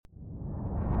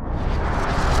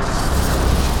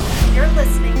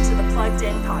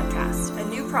Podcast, a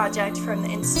new project from the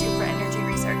Institute for Energy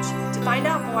Research. To find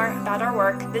out more about our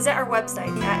work, visit our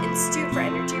website at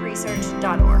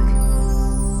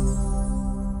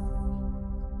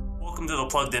instituteforenergyresearch.org. Welcome to the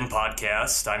Plugged In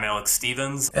Podcast. I'm Alex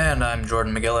Stevens. And I'm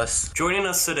Jordan McGillis. Joining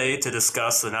us today to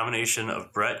discuss the nomination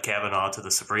of Brett Kavanaugh to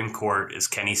the Supreme Court is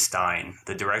Kenny Stein,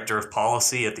 the Director of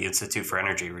Policy at the Institute for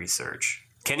Energy Research.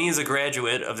 Kenny is a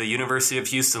graduate of the University of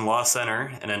Houston Law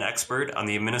Center and an expert on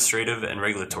the administrative and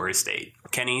regulatory state.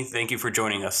 Kenny, thank you for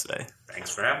joining us today.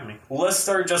 Thanks for having me. Well, let's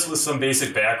start just with some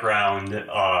basic background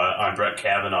on Brett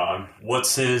Kavanaugh.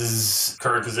 What's his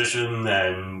current position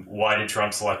and why did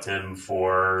Trump select him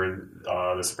for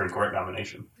the Supreme Court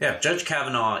nomination? Yeah, Judge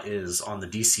Kavanaugh is on the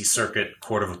D.C. Circuit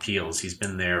Court of Appeals. He's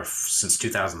been there since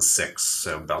 2006,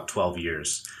 so about 12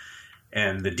 years.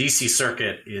 And the D.C.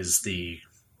 Circuit is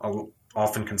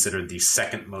often considered the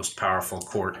second most powerful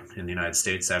court in the United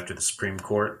States after the Supreme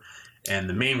Court. And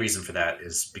the main reason for that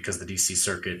is because the D.C.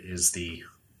 Circuit is the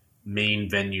main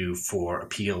venue for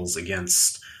appeals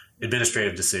against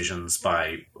administrative decisions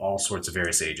by all sorts of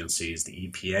various agencies, the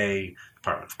EPA,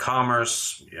 Department of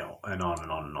Commerce, and on and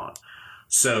on and on.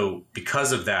 So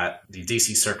because of that, the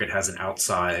D.C. Circuit has an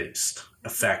outsized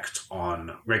effect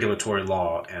on regulatory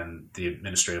law and the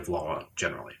administrative law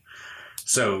generally.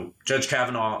 So Judge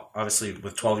Kavanaugh, obviously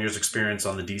with 12 years experience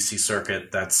on the D.C.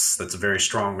 Circuit, that's a very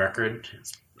strong record.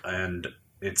 And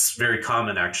it's very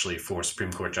common actually for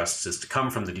Supreme Court justices to come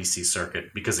from the D.C.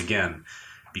 Circuit because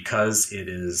it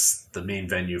is the main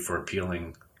venue for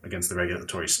appealing against the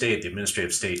regulatory state, the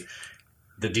administrative state.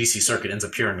 The D.C. Circuit ends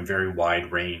up hearing a very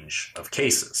wide range of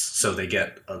cases. So they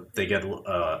get a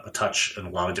touch in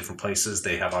a lot of different places.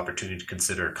 They have opportunity to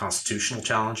consider constitutional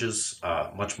challenges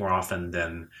much more often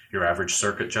than your average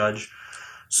circuit judge.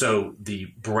 So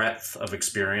the breadth of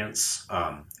experience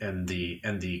and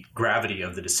the gravity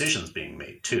of the decisions being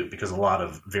made too, because a lot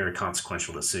of very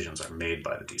consequential decisions are made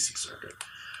by the D.C. Circuit.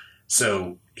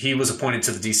 So he was appointed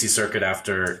to the D.C. Circuit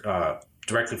after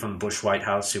directly from the Bush White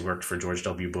House. He worked for George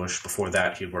W. Bush. Before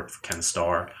that, he had worked for Ken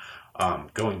Starr.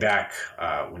 Going back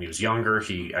when he was younger,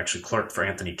 he actually clerked for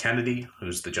Anthony Kennedy,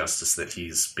 who's the justice that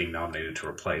he's being nominated to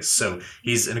replace. So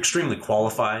he's an extremely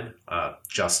qualified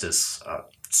justice.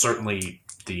 Certainly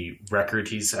the record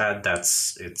he's had,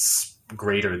 it's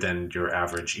greater than your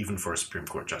average, even for a Supreme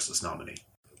Court justice nominee.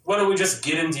 Why don't we just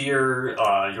get into your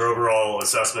overall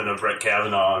assessment of Brett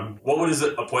Kavanaugh? What would his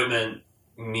appointment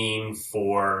mean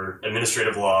for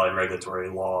administrative law and regulatory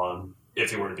law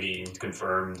if he were to be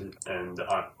confirmed and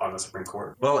on the Supreme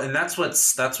Court? Well, and that's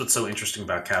what's so interesting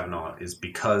about Kavanaugh is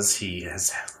because he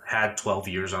has had 12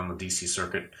 years on the D.C.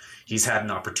 Circuit, he's had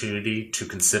an opportunity to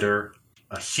consider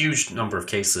a huge number of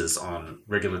cases on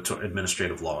regulatory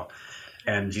administrative law.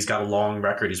 And he's got a long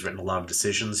record. He's written a lot of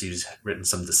decisions. He's written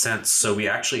some dissents. So we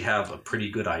actually have a pretty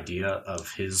good idea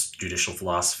of his judicial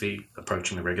philosophy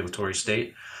approaching the regulatory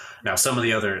state. Now, some of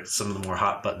the more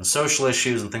hot button social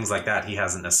issues and things like that, he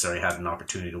hasn't necessarily had an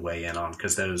opportunity to weigh in on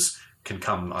because those can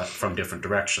come from different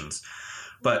directions.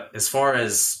 But as far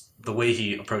as the way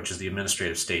he approaches the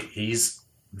administrative state, he's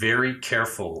very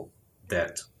careful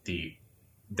that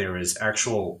there is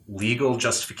actual legal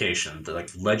justification, like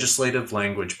legislative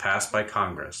language passed by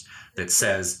Congress that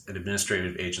says an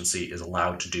administrative agency is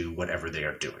allowed to do whatever they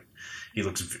are doing. He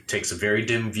takes a very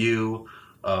dim view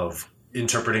of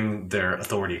interpreting their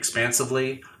authority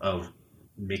expansively, of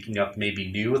making up maybe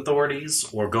new authorities,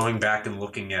 or going back and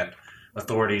looking at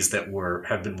authorities that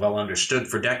have been well understood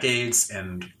for decades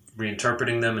and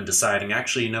reinterpreting them and deciding,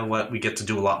 actually, you know what, we get to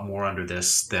do a lot more under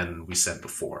this than we said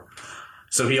before.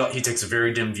 So he takes a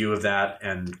very dim view of that,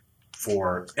 and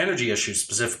for energy issues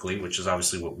specifically, which is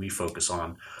obviously what we focus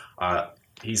on,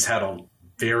 he's had a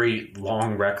very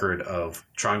long record of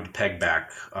trying to peg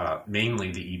back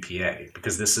mainly the EPA,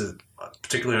 because this is,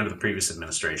 particularly under the previous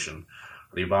administration,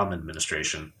 the Obama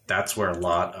administration, that's where a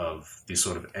lot of these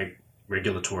sort of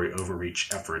regulatory overreach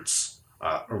efforts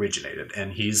originated.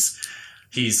 And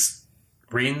he's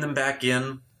reined them back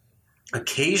in.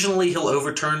 Occasionally he'll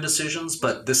overturn decisions,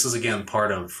 but this is, again,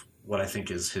 part of what I think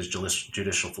is his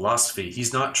judicial philosophy.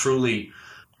 He's not truly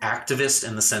activist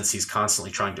in the sense he's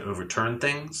constantly trying to overturn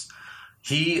things.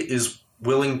 He is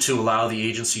willing to allow the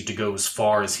agency to go as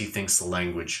far as he thinks the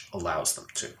language allows them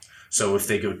to. So if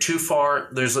they go too far,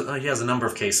 he has a number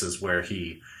of cases where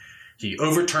he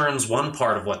overturns one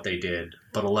part of what they did,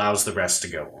 but allows the rest to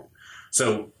go on.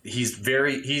 So he's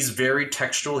very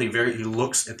textual. He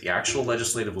looks at the actual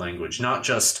legislative language, not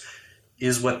just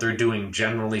is what they're doing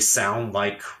generally sound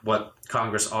like what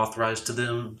Congress authorized to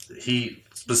them. He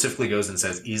specifically goes and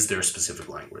says, is there specific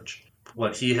language?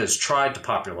 what he has tried to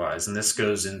popularize, and this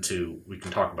goes into, we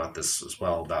can talk about this as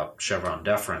well, about Chevron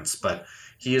deference, but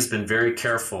he has been very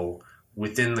careful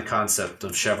within the concept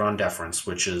of Chevron deference,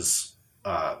 which is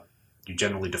you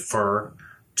generally defer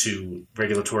to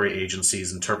regulatory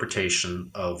agencies'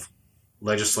 interpretation of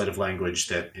legislative language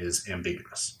that is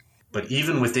ambiguous. But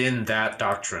even within that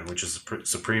doctrine, which is a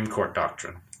Supreme Court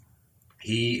doctrine,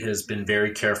 he has been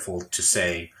very careful to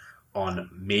say on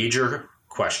major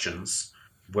questions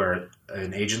where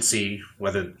an agency,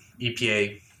 whether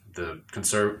EPA, the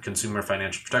Consumer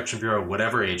Financial Protection Bureau,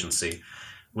 whatever agency,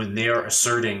 when they are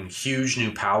asserting huge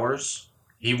new powers,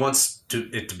 he wants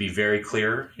it to be very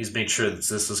clear. He's made sure that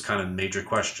this is kind of major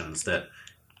questions, that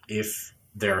if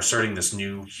they're asserting this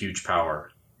new huge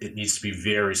power, it needs to be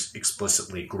very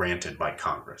explicitly granted by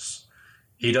Congress.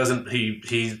 He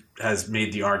has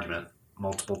made the argument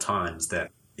multiple times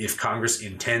that if Congress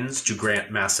intends to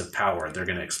grant massive power, they're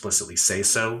going to explicitly say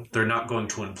so. They're not going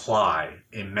to imply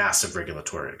a massive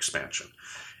regulatory expansion.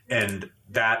 And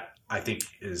that, I think,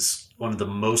 is one of the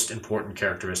most important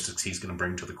characteristics he's going to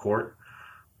bring to the court,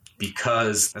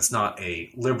 because that's not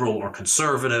a liberal or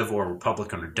conservative or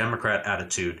Republican or Democrat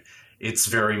attitude. It's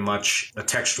very much a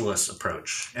textualist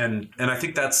approach. And I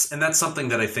think that's something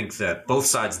that I think that both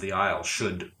sides of the aisle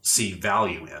should see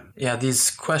value in. Yeah,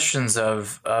 these questions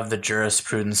of the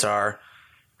jurisprudence are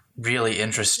really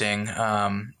interesting,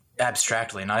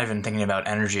 abstractly, not even thinking about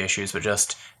energy issues, but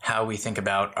just how we think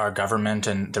about our government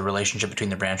and the relationship between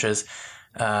the branches.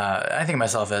 I think of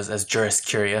myself as juris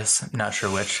curious. I'm not sure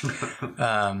which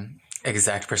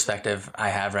exact perspective I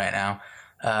have right now.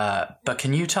 But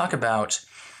can you talk about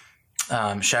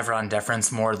Chevron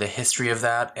deference, more the history of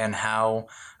that, and how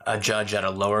a judge at a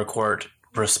lower court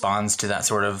responds to that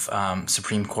sort of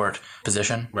Supreme Court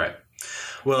position? Right.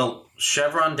 Well,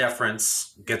 Chevron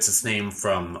deference gets its name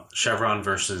from Chevron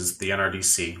versus the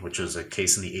NRDC, which was a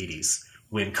case in the 80s.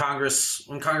 When Congress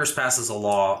passes a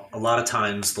law, a lot of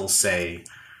times they'll say,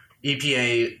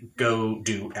 EPA, go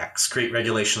do X, create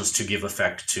regulations to give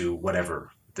effect to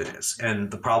whatever that is.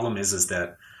 And the problem is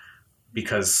that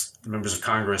because members of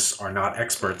Congress are not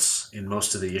experts in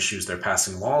most of the issues they're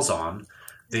passing laws on,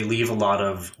 they leave a lot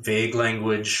of vague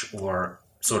language or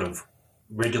sort of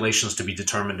regulations to be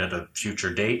determined at a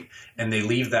future date, and they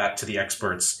leave that to the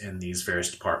experts in these various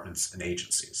departments and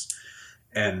agencies.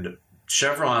 And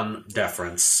Chevron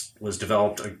deference was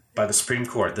developed by the Supreme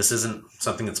Court. This isn't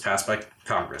something that's passed by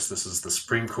Congress. This is the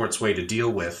Supreme Court's way to deal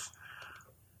with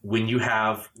when you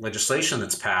have legislation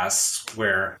that's passed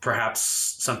where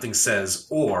perhaps something says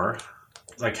or,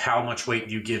 like how much weight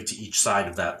you give to each side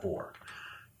of that or.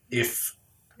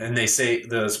 And they say,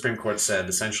 the Supreme Court said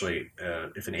essentially,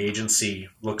 if an agency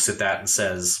looks at that and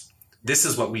says, this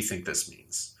is what we think this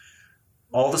means,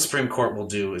 all the Supreme Court will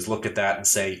do is look at that and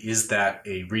say, is that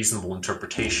a reasonable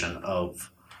interpretation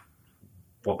of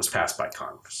what was passed by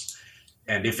Congress?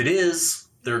 And if it is,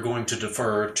 they're going to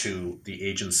defer to the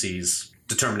agency's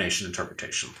determination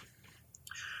interpretation.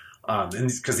 And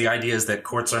because the idea is that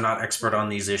courts are not expert on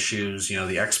these issues,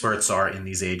 the experts are in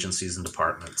these agencies and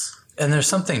departments. And there's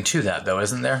something to that, though,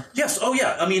 isn't there? Yes. Oh,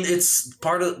 yeah. I mean, this is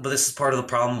part of the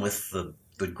problem with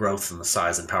the growth and the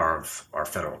size and power of our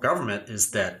federal government,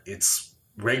 is that it's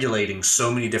regulating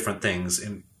so many different things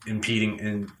and impeding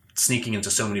and sneaking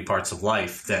into so many parts of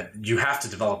life that you have to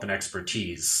develop an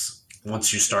expertise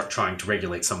once you start trying to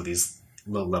regulate some of these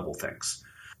low-level things.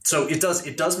 So it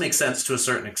does make sense to a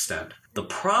certain extent. The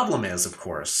problem is, of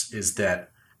course, is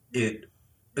that it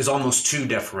is almost too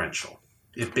deferential.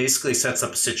 It basically sets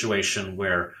up a situation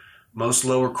where most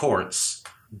lower courts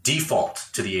default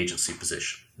to the agency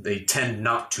position. They tend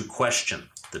not to question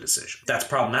the decision. That's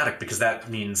problematic because that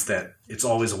means that it's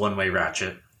always a one-way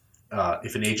ratchet.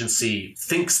 If an agency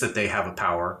thinks that they have a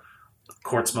power,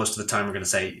 courts most of the time are going to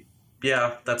say,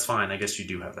 yeah, that's fine. I guess you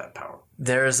do have that power.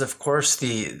 There is, of course,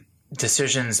 the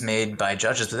decisions made by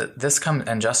judges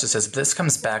and justices. This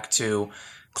comes back to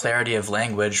clarity of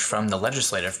language from the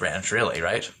legislative branch, really,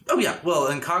 right? Oh, yeah. Well,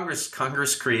 and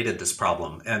Congress created this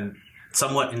problem, and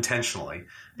somewhat intentionally,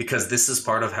 because this is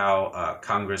part of how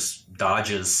Congress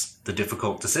dodges the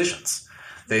difficult decisions.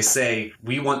 They say,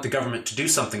 we want the government to do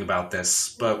something about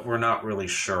this, but we're not really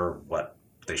sure what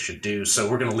they should do, so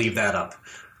we're going to leave that up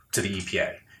to the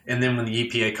EPA. And then when the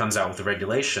EPA comes out with a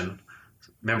regulation,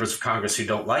 members of Congress who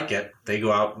don't like it, they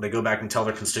go back and tell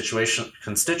their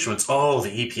constituents, oh, the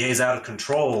EPA is out of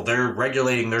control. They're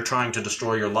regulating. They're trying to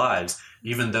destroy your lives,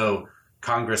 even though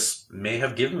Congress may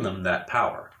have given them that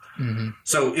power. Mm-hmm.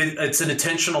 So it's an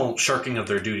intentional shirking of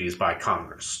their duties by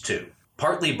Congress, too.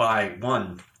 Partly by,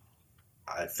 one,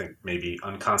 I think maybe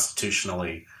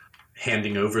unconstitutionally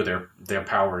handing over their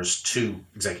powers to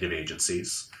executive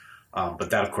agencies.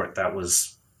 But that, of course, that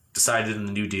was decided in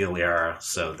the New Deal era,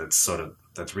 so that's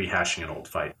rehashing an old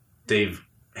fight. They've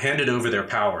handed over their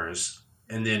powers,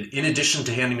 and then in addition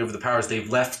to handing over the powers, they've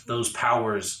left those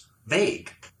powers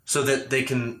vague so that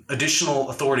additional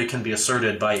authority can be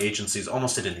asserted by agencies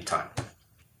almost at any time.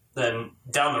 Then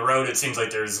down the road, it seems like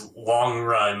there's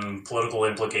long-run political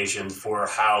implications for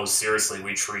how seriously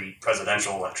we treat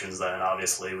presidential elections. Then,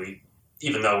 obviously,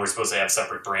 even though we're supposed to have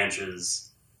separate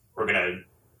branches, we're going to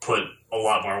put a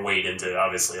lot more weight into,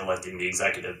 obviously, electing the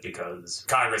executive because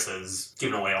Congress has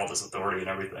given away all this authority and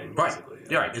everything. Basically.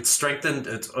 Right. Yeah, right.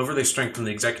 It's overly strengthened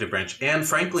the executive branch. And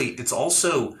frankly, that's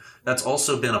also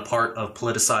been a part of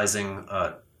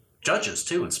politicizing judges,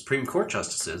 too, and Supreme Court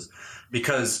justices,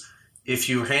 because if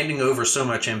you're handing over so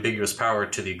much ambiguous power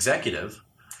to the executive,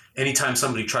 anytime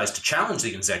somebody tries to challenge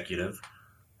the executive,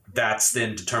 that's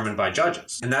then determined by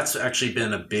judges. And that's actually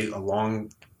been a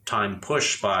long time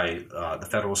push by the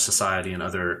Federalist Society and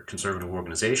other conservative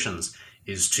organizations,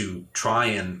 is to try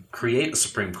and create a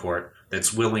Supreme Court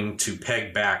that's willing to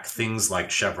peg back things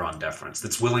like Chevron deference,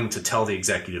 that's willing to tell the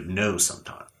executive no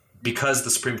sometimes. Because the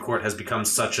Supreme Court has become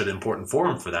such an important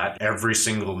forum for that, every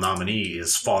single nominee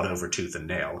is fought over tooth and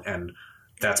nail. And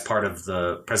that's part of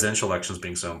the presidential elections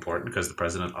being so important, because the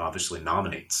president obviously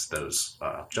nominates those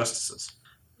justices.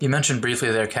 You mentioned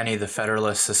briefly there, Kenny, the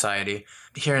Federalist Society.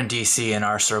 Here in D.C., in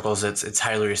our circles, it's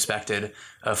highly respected,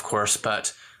 of course,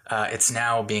 but it's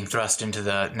now being thrust into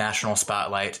the national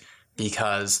spotlight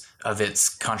because of its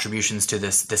contributions to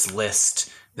this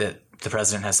list that the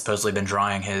president has supposedly been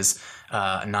drawing his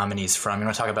nominees from. You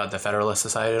want to talk about the Federalist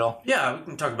Society at all? Yeah, we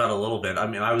can talk about it a little bit. I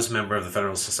mean, I was a member of the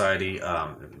Federalist Society.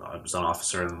 I was an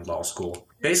officer in law school.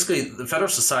 Basically, the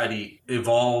Federalist Society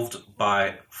evolved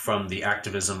from the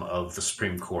activism of the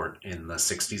Supreme Court in the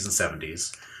 60s and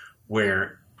 70s,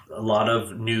 where a lot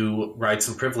of new rights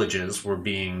and privileges were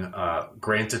being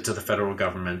granted to the federal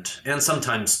government, and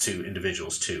sometimes to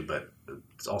individuals too, but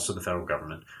it's also the federal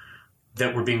government,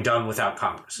 that were being done without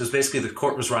Congress. It was basically the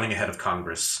court was running ahead of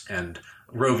Congress, and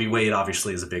Roe v. Wade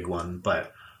obviously is a big one,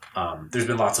 but there's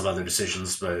been lots of other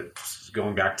decisions, but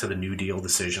going back to the New Deal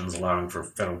decisions allowing for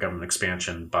federal government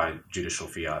expansion by judicial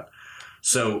fiat.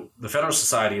 So the Federalist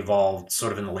Society evolved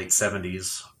sort of in the late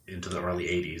 70s into the early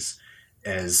 80s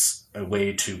as a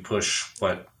way to push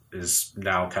what is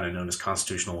now kind of known as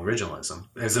constitutional originalism,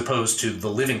 as opposed to the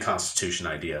living constitution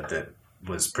idea that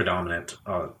was predominant,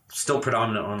 still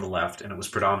predominant on the left, and it was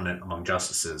predominant among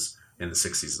justices in the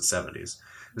 60s and 70s.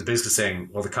 It's basically saying,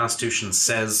 well, the Constitution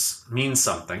means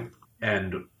something,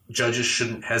 and judges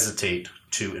shouldn't hesitate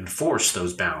to enforce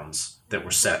those bounds that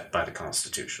were set by the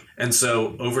Constitution. And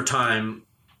so over time,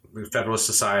 the Federalist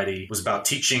Society was about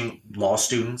teaching law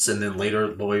students and then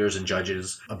later lawyers and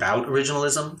judges about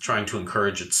originalism, trying to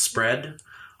encourage its spread.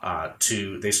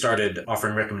 They started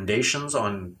offering recommendations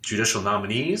on judicial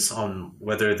nominees on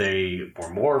whether they were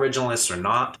more originalists or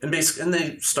not, and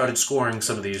they started scoring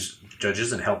some of these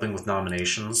judges and helping with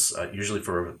nominations, usually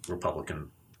for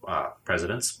Republican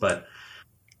presidents. But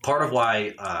part of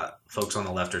why folks on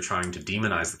the left are trying to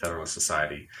demonize the Federalist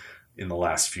Society in the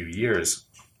last few years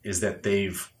is that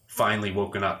they've finally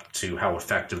woken up to how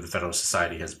effective the Federalist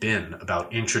Society has been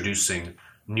about introducing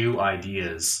new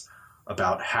ideas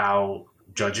about how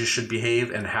judges should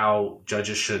behave and how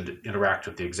judges should interact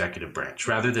with the executive branch.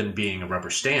 Rather than being a rubber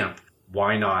stamp,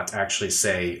 why not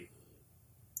actually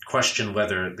question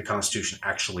whether the Constitution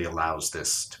actually allows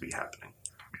this to be happening?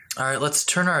 All right, let's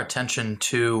turn our attention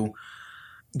to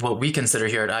what we consider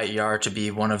here at IER to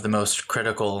be one of the most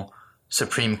critical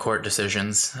Supreme Court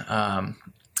decisions,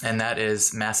 and that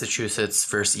is Massachusetts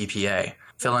versus EPA.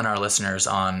 Fill in our listeners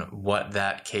on what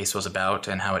that case was about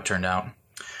and how it turned out.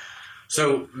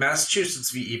 So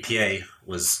Massachusetts v. EPA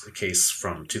was a case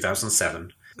from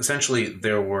 2007. Essentially,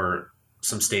 there were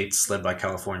some states led by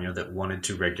California that wanted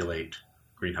to regulate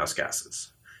greenhouse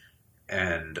gases.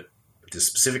 And the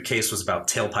specific case was about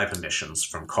tailpipe emissions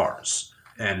from cars.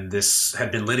 And this had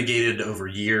been litigated over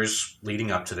years leading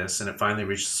up to this, and it finally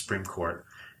reached the Supreme Court.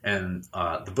 And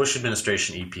the Bush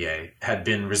administration EPA had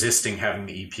been resisting having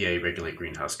the EPA regulate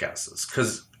greenhouse gases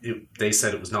because they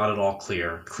said it was not at all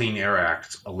clear. The Clean Air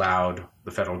Act allowed the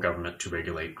federal government to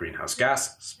regulate greenhouse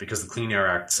gases because the Clean Air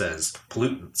Act says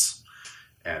pollutants,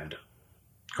 and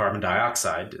carbon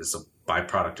dioxide is a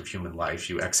byproduct of human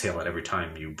life. You exhale it every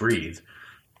time you breathe.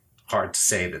 Hard to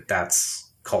say that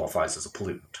qualifies as a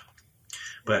pollutant.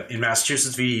 But in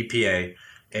Massachusetts v. EPA,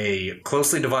 a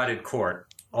closely divided court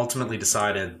ultimately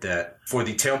decided that for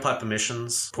the tailpipe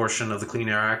emissions portion of the Clean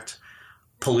Air Act,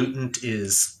 pollutant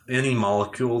is any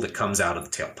molecule that comes out of the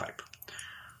tailpipe.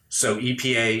 So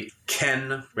EPA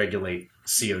can regulate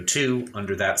CO2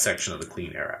 under that section of the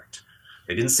Clean Air Act.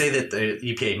 They didn't say that the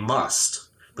EPA must,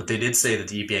 but they did say that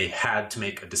the EPA had to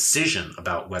make a decision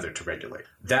about whether to regulate.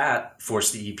 That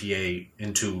forced the EPA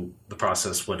into the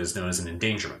process what is known as an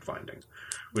endangerment finding,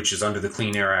 which is under the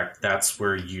Clean Air Act. That's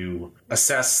where you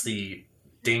assess the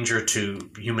danger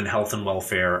to human health and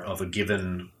welfare of a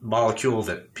given molecule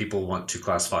that people want to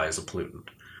classify as a pollutant.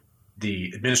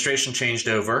 The administration changed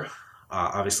over,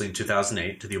 obviously in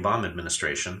 2008, to the Obama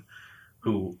administration,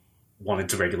 who wanted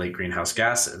to regulate greenhouse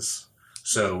gases.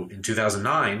 So in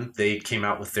 2009, they came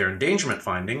out with their endangerment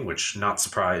finding, which, not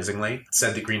surprisingly,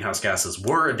 said that greenhouse gases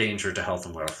were a danger to health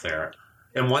and welfare.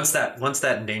 And once that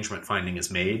endangerment finding is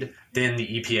made, then the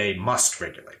EPA must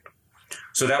regulate.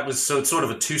 So it's sort of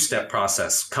a two-step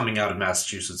process coming out of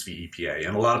Massachusetts v. EPA.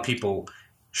 And a lot of people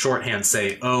shorthand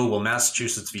say, oh, well,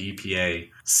 Massachusetts v. EPA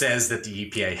says that the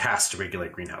EPA has to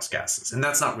regulate greenhouse gases. And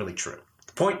that's not really true.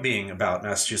 The point being about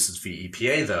Massachusetts v.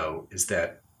 EPA, though, is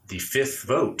that the fifth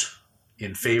vote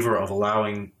in favor of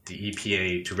allowing the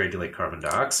EPA to regulate carbon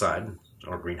dioxide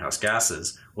or greenhouse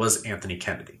gases was Anthony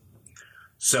Kennedy.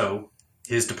 So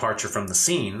his departure from the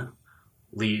scene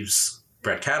leaves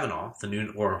Brett Kavanaugh, the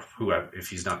new, or whoever, if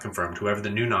he's not confirmed, whoever the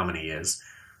new nominee is,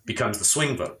 becomes the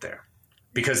swing vote there.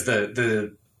 Because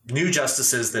the new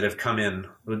justices that have come in,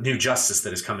 the new justice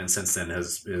that has come in since then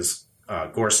is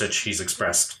Gorsuch. He's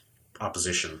expressed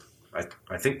opposition,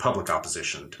 I think public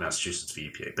opposition to Massachusetts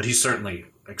v. EPA, but he's certainly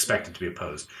expected to be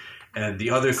opposed. And the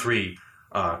other three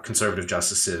conservative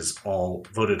justices all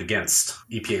voted against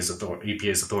EPA's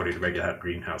authority to regulate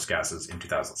greenhouse gases in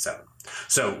 2007.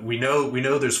 So we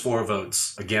know there's 4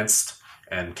 votes against,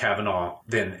 and Kavanaugh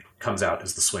then comes out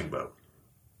as the swing vote.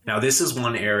 Now, this is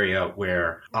one area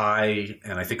where I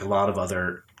think a lot of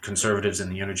other conservatives in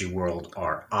the energy world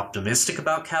are optimistic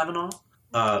about Kavanaugh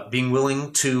being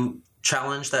willing to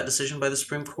challenge that decision by the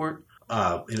Supreme Court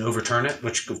and overturn it,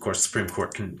 which, of course, the Supreme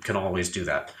Court can always do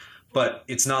that. But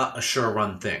it's not a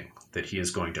sure-run thing that he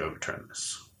is going to overturn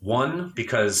this. One,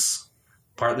 because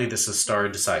partly this is stare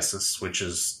decisis, which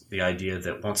is the idea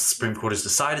that once the Supreme Court has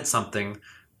decided something,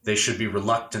 they should be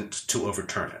reluctant to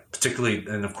overturn it. Particularly,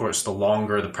 and of course, the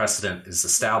longer the precedent is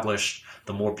established,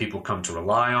 the more people come to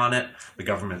rely on it. The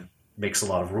government makes a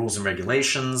lot of rules and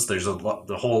regulations. There's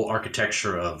the whole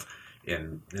architecture of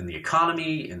in the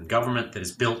economy, in government, that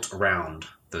is built around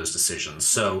those decisions.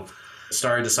 So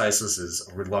stare decisis is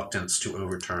a reluctance to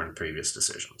overturn previous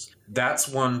decisions. That's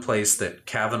one place that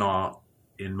Kavanaugh,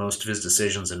 in most of his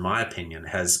decisions, in my opinion,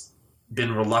 has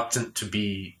been reluctant to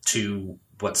be to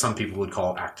what some people would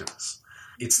call activists.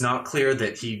 It's not clear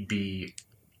that he'd be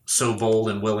so bold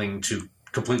and willing to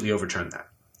completely overturn that.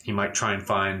 He might try and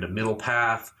find a middle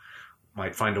path,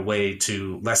 might find a way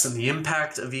to lessen the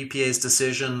impact of EPA's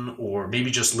decision, or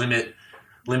maybe just limit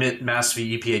Mass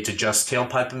v. EPA to just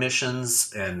tailpipe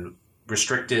emissions and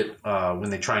restrict it when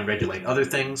they try and regulate other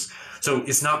things. So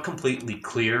it's not completely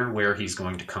clear where he's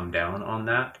going to come down on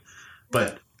that.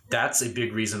 But that's a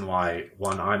big reason why,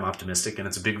 one, I'm optimistic, and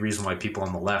it's a big reason why people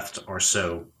on the left are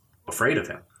so afraid of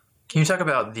him. Can you talk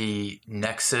about the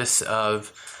nexus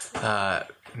of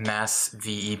Mass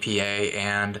v. EPA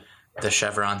and the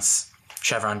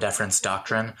Chevron deference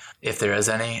doctrine, if there is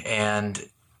any, and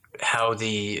how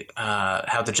the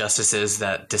justices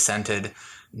that dissented,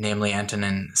 namely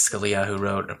Antonin Scalia, who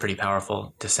wrote a pretty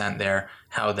powerful dissent there,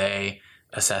 how they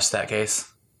assessed that case?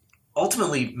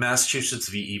 Ultimately, Massachusetts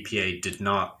v. EPA did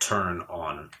not turn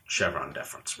on Chevron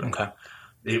deference. Really. Okay.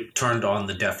 It turned on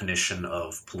the definition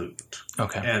of pollutant.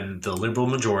 Okay. And the liberal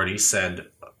majority said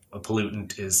a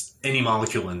pollutant is any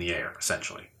molecule in the air,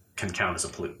 essentially, can count as a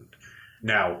pollutant.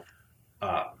 Now,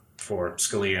 for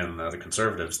Scalia and the other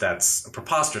conservatives, that's a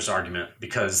preposterous argument,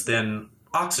 because then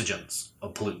oxygen's a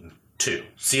pollutant too.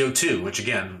 CO2, which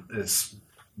again is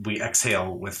we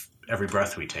exhale with every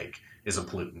breath we take, is a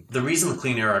pollutant. The reason the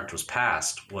Clean Air Act was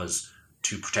passed was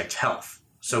to protect health.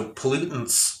 So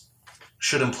pollutants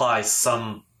should imply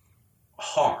some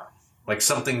harm, like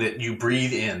something that you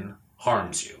breathe in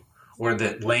harms you, or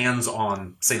that lands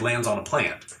on a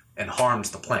plant and harms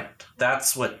the plant.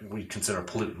 That's what we consider a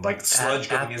pollutant, like sludge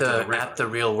going into the river. At the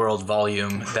real world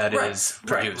volume that is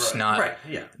produced,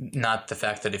 not the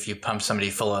fact that if you pump somebody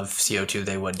full of CO2,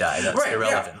 they would die. That's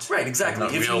irrelevant. Yeah, right, exactly.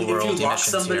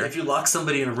 If you lock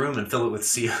somebody in a room and fill it with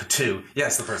CO2,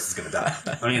 yes, the person's going to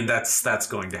die. I mean, that's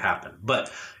going to happen.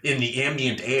 But in the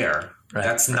ambient air,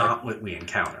 that's not what we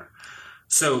encounter.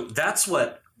 So that's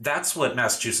what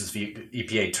Massachusetts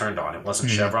EPA turned on. It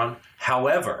wasn't Chevron.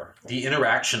 However, the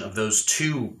interaction of those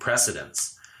two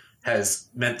precedents has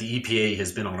meant the EPA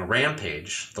has been on a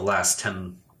rampage the last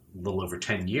little over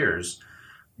 10 years,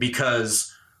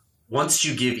 because once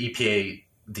you give EPA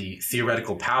the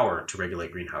theoretical power to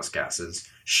regulate greenhouse gases,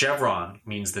 Chevron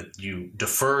means that you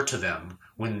defer to them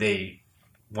when they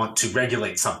want to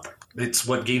regulate something. It's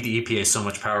what gave the EPA so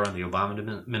much power in the Obama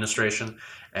administration,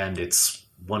 and it's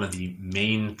one of the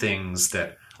main things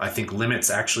that I think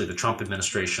limits actually the Trump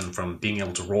administration from being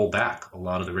able to roll back a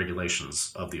lot of the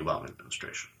regulations of the Obama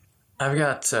administration. I've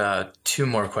got two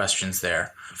more questions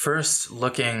there. First,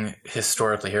 looking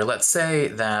historically here, let's say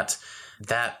that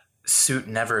suit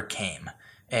never came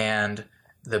and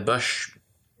the Bush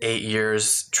 8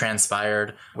 years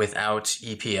transpired without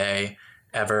EPA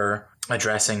ever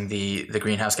addressing the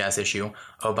greenhouse gas issue.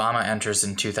 Obama enters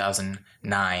in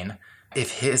 2009.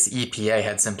 If his EPA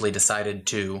had simply decided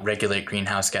to regulate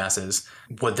greenhouse gases,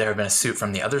 would there have been a suit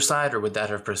from the other side, or would that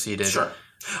have proceeded? Sure.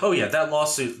 Oh, yeah, that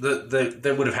lawsuit,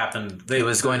 that would have happened. It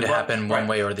was going to happen one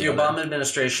way or the other. The Obama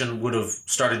administration would have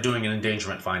started doing an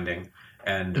endangerment finding,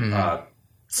 and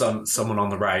someone on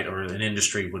the right or an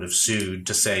industry would have sued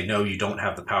to say, no, you don't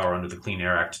have the power under the Clean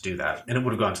Air Act to do that. And it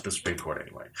would have gone to the Supreme Court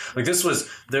anyway. Like this was,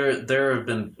 there have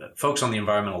been, folks on the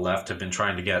environmental left have been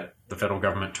trying to get the federal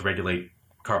government to regulate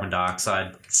carbon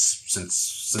dioxide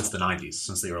since the 90s,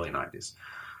 since the early 90s.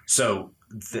 So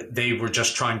they were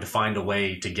just trying to find a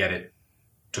way to get it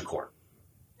to court.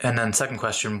 And then second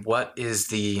question, what is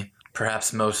the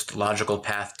perhaps most logical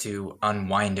path to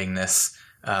unwinding this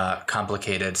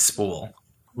complicated spool?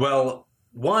 Well,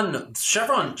 one,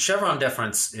 Chevron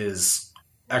deference is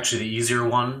actually the easier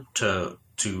one to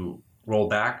roll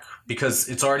back because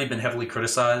it's already been heavily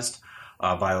criticized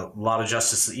by a lot of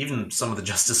justices. Even some of the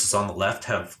justices on the left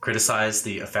have criticized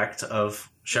the effect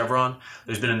of Chevron.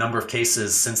 There's been a number of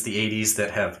cases since the 80s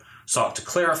that have sought to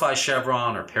clarify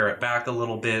Chevron or pare it back a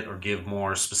little bit or give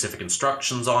more specific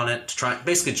instructions on it to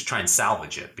try and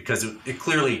salvage it, because it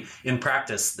clearly, in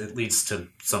practice, it leads to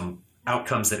some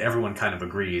outcomes that everyone kind of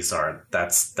agrees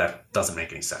that doesn't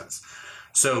make any sense.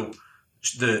 So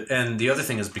the other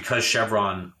thing is because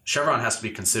Chevron has to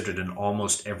be considered in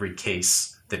almost every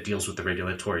case that deals with the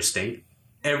regulatory state.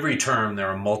 Every term there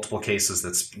are multiple cases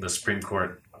that the Supreme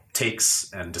Court takes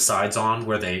and decides on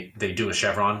where they do a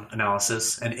Chevron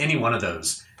analysis, and any one of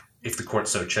those, if the court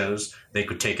so chose, they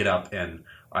could take it up and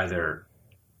either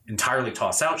entirely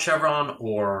toss out Chevron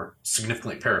or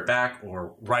significantly pare it back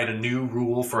or write a new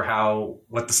rule for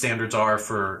what the standards are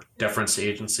for deference to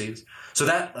agencies. So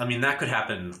that could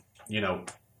happen,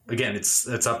 again,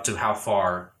 it's up to how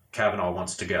far Kavanaugh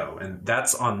wants to go. And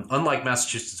that's unlike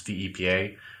Massachusetts v.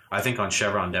 EPA, I think on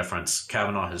Chevron deference,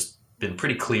 Kavanaugh has been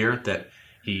pretty clear that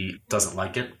he doesn't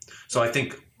like it. So I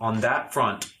think on that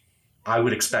front, I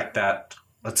would expect that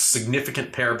a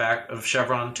significant pare back of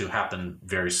Chevron to happen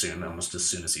very soon, almost as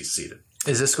soon as he's seated.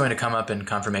 Is this going to come up in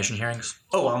confirmation hearings?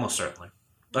 Oh, almost certainly.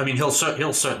 I mean, he'll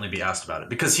certainly be asked about it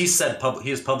because he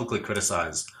has publicly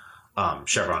criticized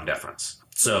Chevron deference.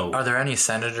 So, are there any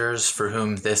senators for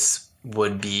whom this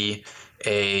would be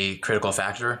a critical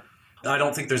factor? I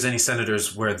don't think there's any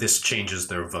senators where this changes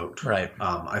their vote. Right.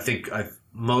 I think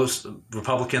most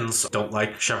Republicans don't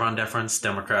like Chevron deference.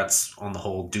 Democrats, on the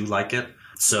whole, do like it.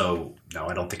 So no,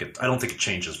 I don't think it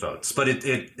changes votes. But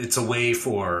it's a way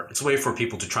for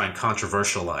people to try and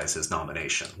controversialize his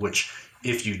nomination. Which,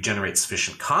 if you generate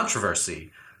sufficient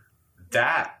controversy,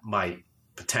 that might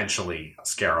potentially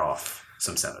scare off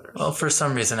some senators. Well, for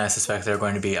some reason, I suspect there are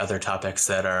going to be other topics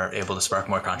that are able to spark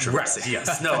more controversy. Right,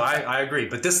 yes. No, I agree.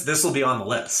 But this will be on the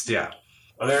list, yeah.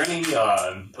 Are there any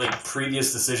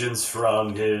previous decisions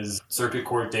from his circuit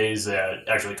court days that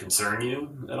actually concern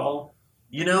you at all?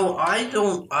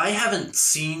 I haven't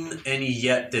seen any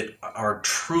yet that are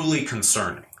truly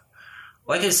concerning.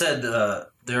 Like I said,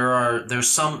 there's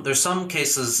some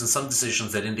cases and some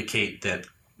decisions that indicate that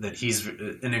he's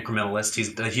an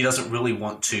incrementalist. That he doesn't really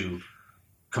want to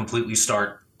completely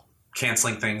start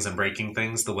canceling things and breaking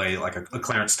things the way like a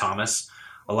Clarence Thomas.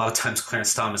 A lot of times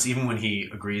Clarence Thomas, even when he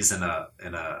agrees in a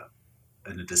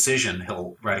decision,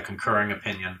 he'll write a concurring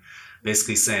opinion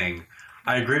basically saying,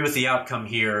 I agree with the outcome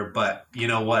here, but you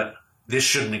know what? This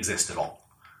shouldn't exist at all.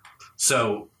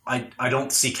 So I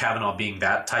don't see Kavanaugh being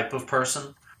that type of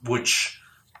person, which,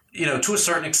 to a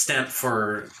certain extent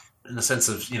in the sense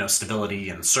of, stability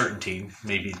and certainty,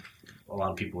 maybe a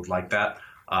lot of people would like that.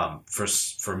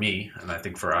 For me, and I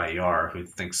think for IER, who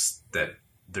thinks that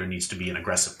there needs to be an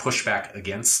aggressive pushback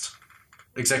against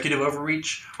executive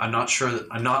overreach, I'm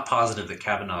not positive that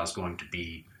Kavanaugh is going to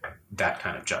be that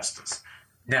kind of justice.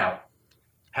 Now,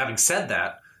 having said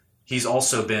that, he's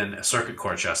also been a circuit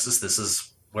court justice. This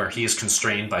is where he is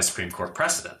constrained by Supreme Court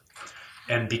precedent.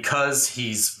 And because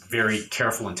he's very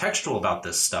careful and textual about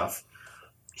this stuff,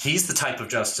 he's the type of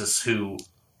justice who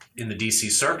in the D.C.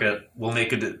 Circuit will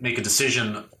make a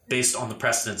decision based on the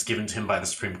precedents given to him by the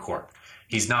Supreme Court.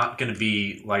 He's not going to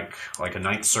be like a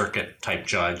Ninth Circuit type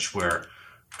judge where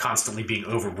constantly being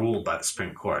overruled by the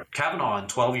Supreme Court. Kavanaugh, in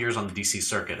 12 years on the D.C.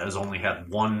 Circuit, has only had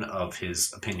one of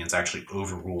his opinions actually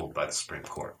overruled by the Supreme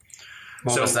Court.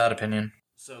 What was that opinion?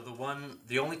 So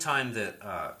the only time that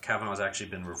Kavanaugh has actually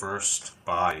been reversed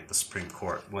by the Supreme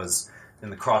Court was in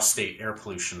the cross-state air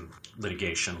pollution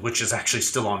litigation, which is actually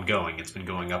still ongoing. It's been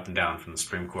going up and down from the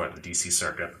Supreme Court and the D.C.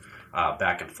 Circuit,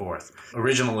 back and forth.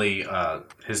 Originally,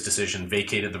 his decision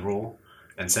vacated the rule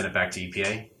and sent it back to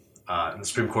EPA. And the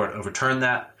Supreme Court overturned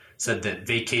that, said that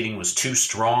vacating was too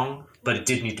strong, but it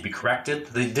did need to be corrected.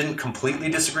 They didn't completely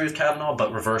disagree with Kavanaugh,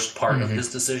 but reversed part of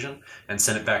his decision and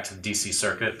sent it back to the D.C.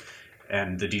 Circuit.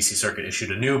 And the D.C. Circuit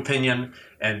issued a new opinion,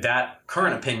 and that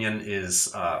current opinion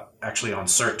is actually on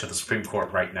cert to the Supreme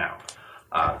Court right now.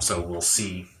 So we'll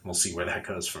see where that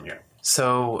goes from here.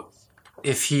 So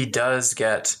if he does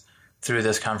get through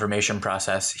this confirmation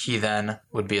process, he then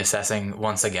would be assessing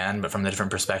once again, but from a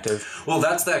different perspective? Well,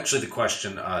 that's actually the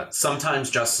question. Sometimes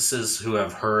justices who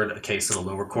have heard a case at a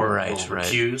lower court will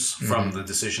recuse from the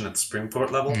decision at the Supreme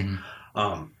Court level.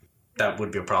 That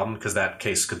would be a problem because that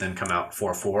case could then come out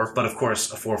 4-4. But of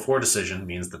course, a 4-4 decision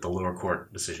means that the lower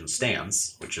court decision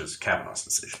stands, which is Kavanaugh's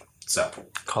decision. So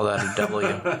call that a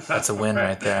W. That's a win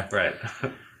right there. Right.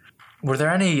 Were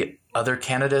there any other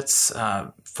candidates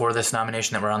for this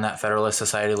nomination that were on that Federalist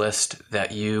Society list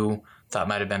that you thought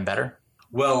might have been better?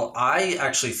 Well, I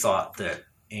actually thought that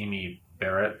Amy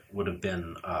Barrett would have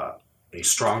been a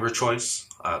stronger choice,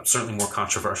 certainly more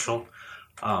controversial.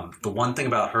 The one thing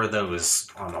about her, though, is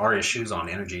on our issues, on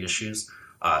energy issues,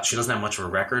 she doesn't have much of a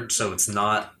record, so it's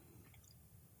not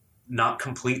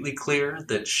completely clear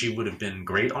that she would have been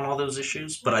great on all those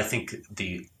issues. But I think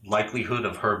the likelihood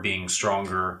of her being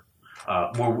stronger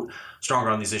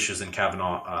on these issues than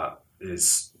Kavanaugh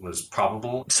was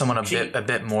probable. Someone a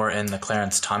bit more in the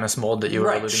Clarence Thomas mold that you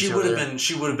were alluding to.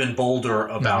 She would have been bolder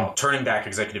about turning back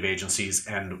executive agencies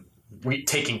and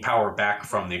taking power back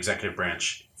from the executive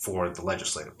branch for the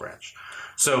legislative branch.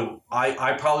 So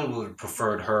I probably would have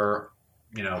preferred her,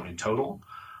 in total.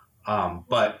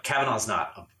 But Kavanaugh's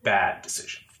not a bad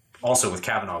decision. Also, with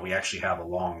Kavanaugh, we actually have a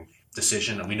long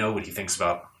decision, and we know what he thinks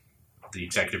about the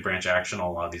executive branch action,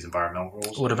 a lot of these environmental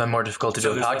rules. Would have been more difficult to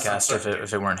do a podcast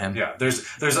if it weren't him. Yeah, there's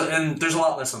a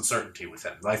lot less uncertainty with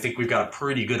him. I think we've got a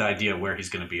pretty good idea where he's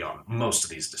going to be on most of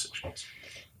these decisions.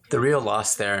 The real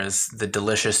loss there is the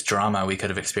delicious drama we could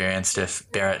have experienced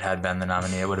if Barrett had been the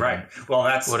nominee. It would have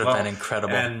been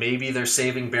incredible. And maybe they're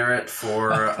saving Barrett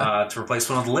for to replace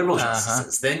one of the liberal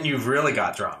justices. Then you've really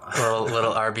got drama. Or a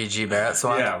little RBG Barrett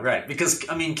swap. Yeah, right. Because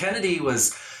Kennedy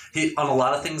was on a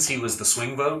lot of things he was the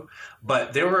swing vote,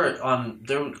 but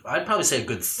I'd probably say a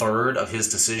good third of his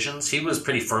decisions he was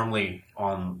pretty firmly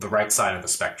on the right side of the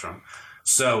spectrum.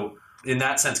 So in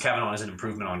that sense, Kavanaugh is an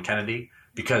improvement on Kennedy,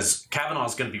 because Kavanaugh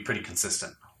is going to be pretty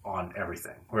consistent on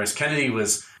everything. Whereas Kennedy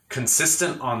was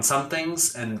consistent on some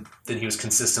things, and then he was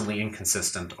consistently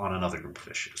inconsistent on another group of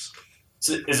issues.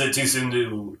 So is it too soon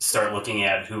to start looking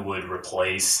at who would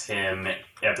replace him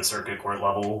at the circuit court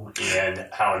level and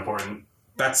how important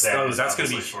that's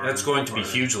going to be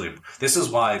hugely. This is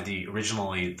why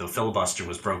originally the filibuster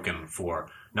was broken for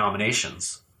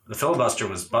nominations. The filibuster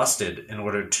was busted in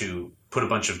order to put a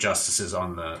bunch of justices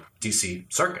on the D.C.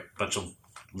 Circuit, a bunch of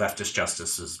leftist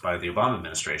justices by the Obama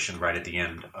administration right at the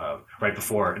end, right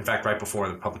before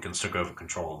the Republicans took over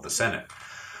control of the Senate.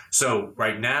 So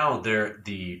right now,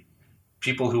 the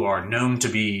people who are known to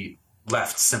be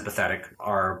left sympathetic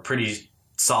are a pretty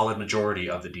solid majority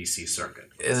of the D.C. Circuit.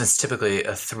 It's typically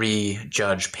a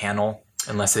 3-judge panel,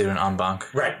 unless they do an en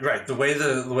banc. Right. The way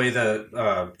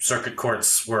the circuit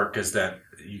courts work is that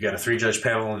you get a 3-judge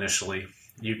panel initially.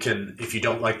 You can, if you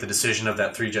don't like the decision of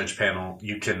that 3-judge panel,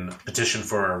 you can petition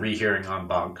for a rehearing en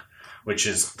banc, which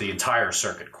is the entire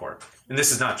circuit court. And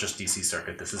this is not just D.C.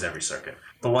 Circuit, this is every circuit.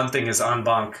 The one thing is en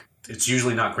banc, it's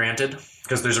usually not granted,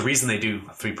 because there's a reason they do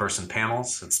 3-person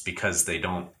panels. It's because they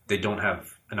don't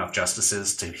have enough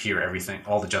justices to hear everything,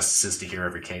 all the justices to hear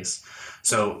every case.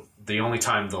 So the only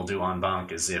time they'll do en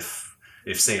banc is if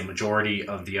say, a majority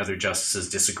of the other justices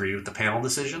disagree with the panel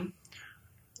decision,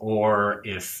 or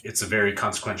if it's a very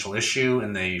consequential issue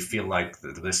and they feel like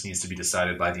this needs to be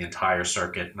decided by the entire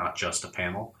circuit, not just a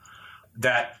panel.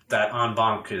 That en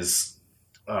banc is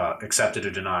accepted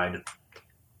or denied.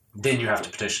 Then you have to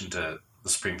petition to the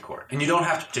Supreme Court. And you don't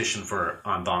have to petition for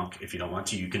en banc if you don't want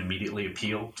to. You can immediately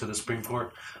appeal to the Supreme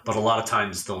Court. But a lot of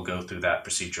times they'll go through that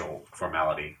procedural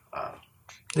formality.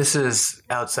 This is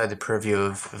outside the purview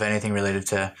of anything related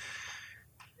to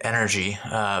energy,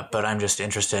 but I'm just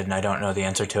interested and I don't know the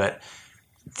answer to it.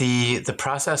 The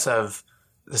process of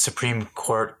the Supreme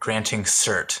Court granting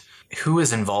cert, who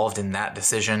is involved in that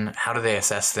decision? How do they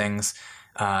assess things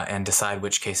and decide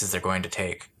which cases they're going to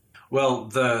take? Well,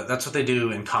 that's what they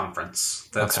do in conference.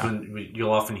 That's Okay. when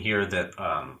you'll often hear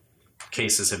that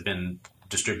cases have been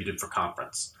distributed for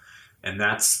conference. And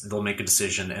they'll make a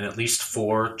decision, and at least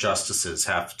 4 justices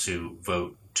have to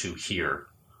vote to hear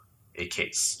a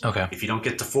case. Okay. If you don't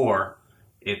get to 4,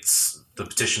 the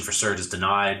petition for cert is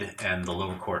denied and the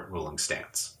lower court ruling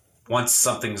stands. Once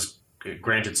something's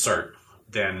granted cert,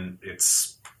 then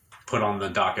it's put on the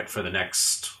docket for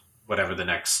whatever the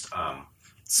next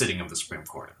sitting of the Supreme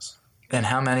Court is. And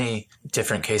how many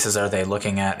different cases are they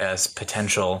looking at as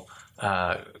potential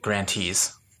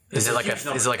grantees? Is it like a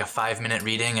 5-minute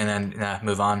reading and then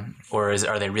move on, or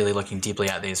are they really looking deeply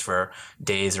at these for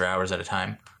days or hours at a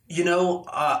time?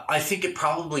 I think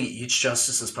each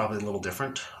justice is probably a little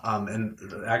different. And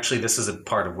actually, this is a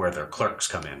part of where their clerks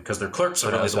come in, because their clerks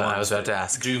are really the ones I was about to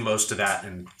ask. Do most of that.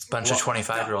 And Bunch of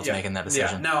 25-year-olds making that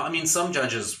decision. Yeah. Now, I mean, some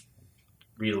judges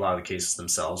read a lot of the cases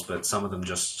themselves, but some of them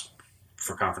just,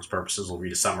 for conference purposes, will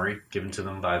read a summary given to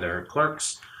them by their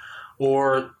clerks.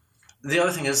 Or the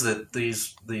other thing is that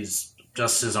these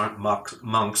justices aren't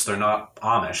monks. They're not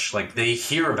Amish. Like, they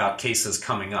hear about cases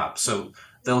coming up. So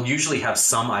they'll usually have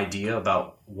some idea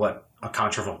about what a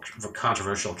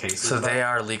controversial case is. So they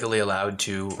are legally allowed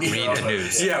to read the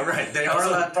news. Yeah, right. They are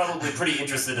Also probably pretty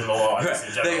interested in the law. In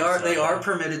general, They are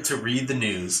permitted to read the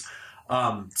news.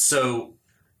 So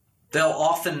they'll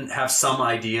often have some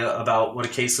idea about what a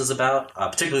case is about,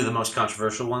 particularly the most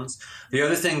controversial ones. The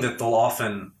other thing that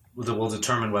will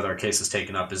determine whether a case is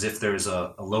taken up is if there's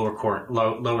a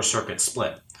lower circuit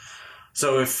split.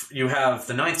 So if you have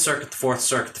the Ninth Circuit, the Fourth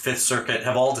Circuit, the Fifth Circuit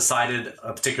have all decided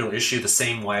a particular issue the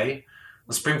same way,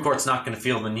 the Supreme Court's not going to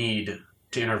feel the need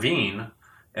to intervene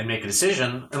and make a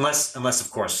decision unless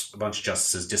of course, a bunch of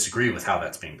justices disagree with how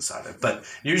that's being decided. But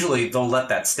usually they'll let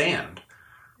that stand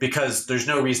because there's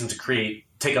no reason to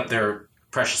take up their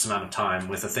precious amount of time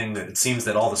with a thing that it seems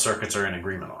that all the circuits are in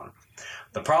agreement on.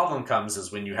 The problem comes is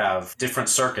when you have different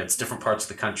circuits, different parts of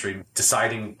the country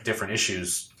deciding different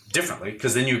issues differently,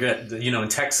 because then you get, in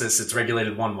Texas it's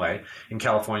regulated one way, in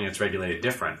California it's regulated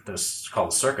different. That's called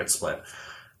a circuit split.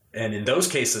 And in those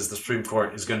cases, the Supreme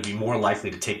Court is going to be more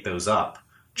likely to take those up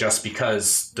just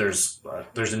because there's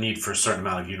a need for a certain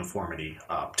amount of uniformity,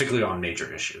 particularly on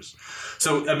major issues.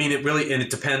 So, I mean, it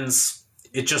depends.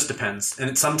 It just depends.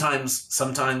 And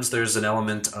sometimes there's an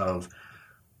element of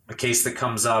a case that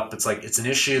comes up. It's like, it's an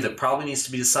issue that probably needs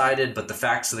to be decided, but the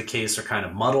facts of the case are kind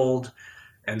of muddled.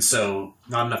 And so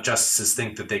not enough justices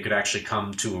think that they could actually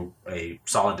come to a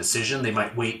solid decision. They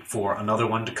might wait for another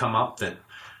one to come up that,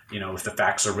 if the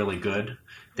facts are really good,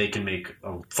 they can make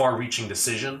a far-reaching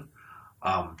decision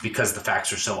because the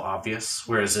facts are so obvious.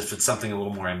 Whereas if it's something a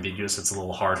little more ambiguous, it's a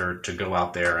little harder to go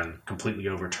out there and completely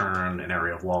overturn an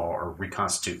area of law or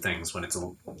reconstitute things when it's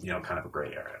kind of a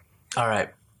gray area. All right.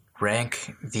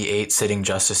 Rank the 8 sitting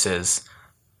justices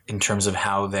in terms of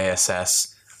how they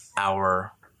assess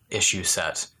our issue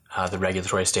set, the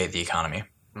regulatory state, the economy.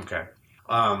 Okay.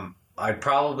 I'd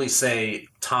probably say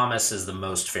Thomas is the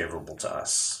most favorable to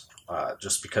us,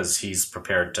 just because he's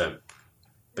prepared to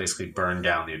basically burn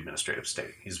down the administrative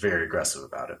state. He's very aggressive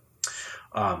about it.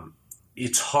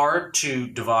 It's hard to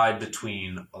divide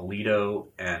between Alito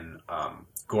and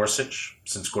Gorsuch,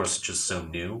 since Gorsuch is so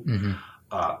new. Mm-hmm.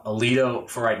 Alito,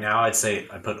 for right now, I'd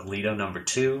put Alito number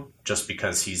 2, just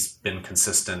because he's been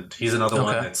consistent. He's another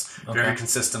one that's very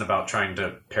consistent about trying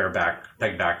to peg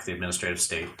back the administrative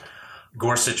state.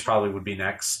 Gorsuch probably would be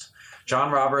next.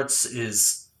 John Roberts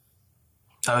is...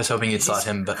 I was hoping you'd slot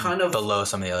him below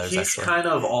some of the others, he's kind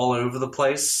of all over the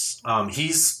place.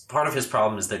 Part of his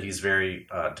problem is that he's very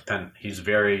he's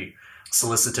very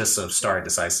solicitous of stare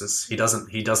decisis.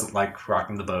 He doesn't like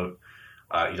rocking the boat.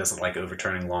 He doesn't like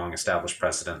overturning long established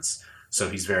precedents. So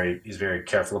he's very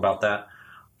careful about that.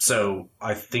 So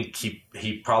I think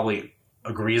he probably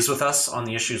agrees with us on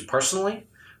the issues personally,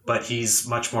 but he's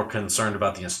much more concerned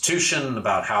about the institution,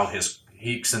 about how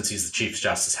since he's the Chief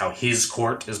Justice, how his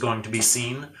court is going to be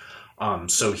seen.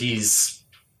 So he's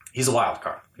a wild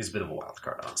card. He's a bit of a wild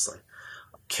card, honestly.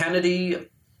 Kennedy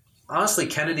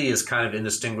is kind of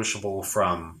indistinguishable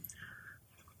from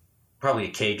probably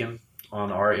a Kagan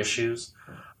on our issues.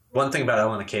 One thing about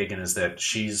Elena Kagan is that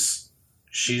she's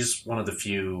one of the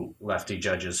few lefty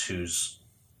judges who's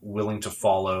willing to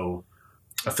follow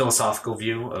a philosophical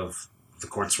view of the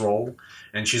court's role,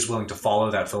 and she's willing to follow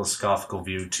that philosophical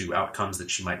view to outcomes that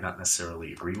she might not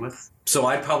necessarily agree with. So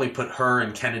I'd probably put her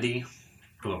and Kennedy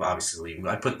who have obviously leaving.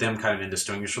 I put them kind of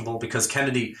indistinguishable because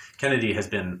Kennedy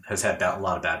has had a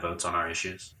lot of bad votes on our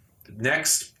issues.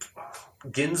 Next,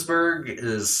 Ginsburg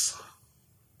and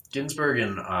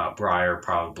Breyer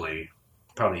probably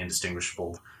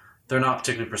indistinguishable. They're not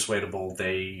particularly persuadable.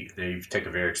 They take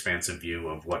a very expansive view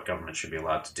of what government should be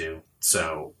allowed to do.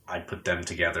 So I put them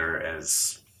together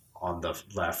as on the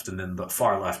left, and then the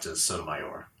far left is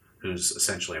Sotomayor, who's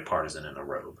essentially a partisan in a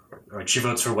robe. Right? She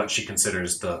votes for what she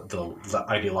considers the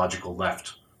ideological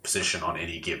left position on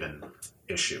any given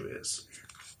issue is.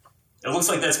 It looks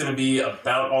like that's going to be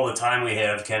about all the time we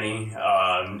have, Kenny.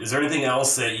 Is there anything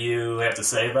else that you have to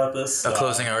say about this? A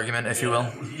closing argument, if you will.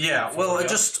 Yeah, well,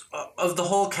 just of the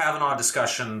whole Kavanaugh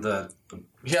discussion,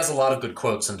 he has a lot of good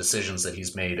quotes and decisions that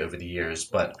he's made over the years,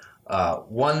 but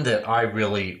one that I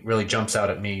really jumps out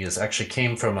at me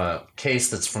came from a case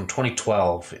that's from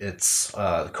 2012. It's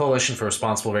the Coalition for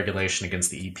Responsible Regulation against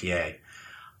the EPA.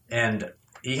 And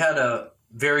he had a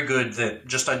very good I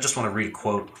just want to read a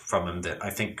quote from him that I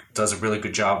think does a really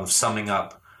good job of summing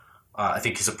up I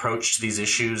think his approach to these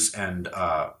issues and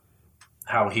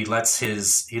how he lets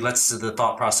the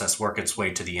thought process work its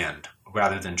way to the end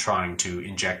rather than trying to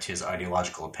inject his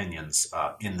ideological opinions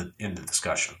in the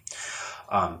discussion.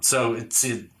 So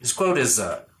his quote is,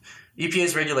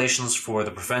 EPA's regulations for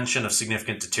the prevention of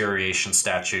significant deterioration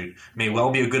statute may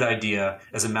well be a good idea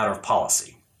as a matter of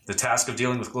policy. The task of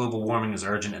dealing with global warming is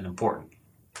urgent and important.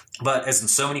 But as in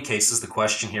so many cases, the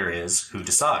question here is, who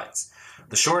decides?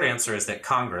 The short answer is that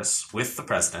Congress, with the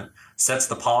president, sets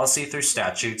the policy through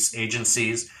statutes,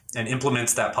 agencies, and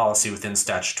implements that policy within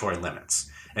statutory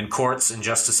limits. And courts in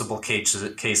justiciable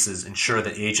cases ensure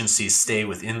that agencies stay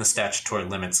within the statutory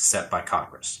limits set by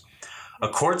Congress. A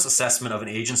court's assessment of an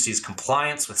agency's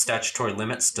compliance with statutory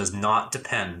limits does not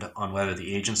depend on whether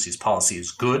the agency's policy is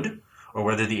good or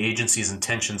whether the agency's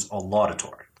intentions are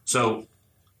laudatory. So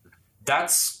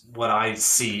that's what I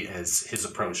see as his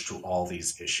approach to all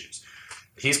these issues.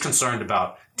 He's concerned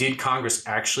about, did Congress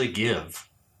actually give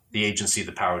the agency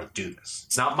the power to do this?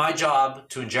 It's not my job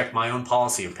to inject my own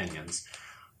policy opinions.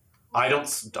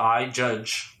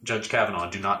 Judge Kavanaugh,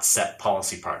 do not set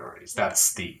policy priorities.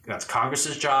 That's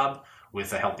Congress's job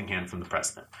with a helping hand from the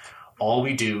president. All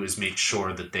we do is make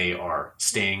sure that they are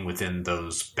staying within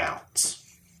those bounds.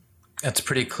 That's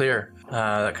pretty clear.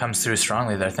 That comes through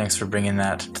strongly there. Thanks for bringing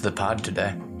that to the pod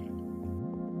today.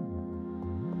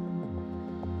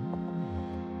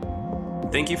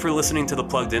 Thank you for listening to the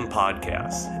Plugged In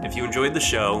podcast. If you enjoyed the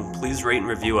show, please rate and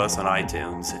review us on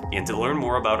iTunes. And to learn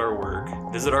more about our work,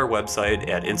 visit our website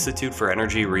at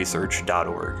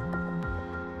instituteforenergyresearch.org.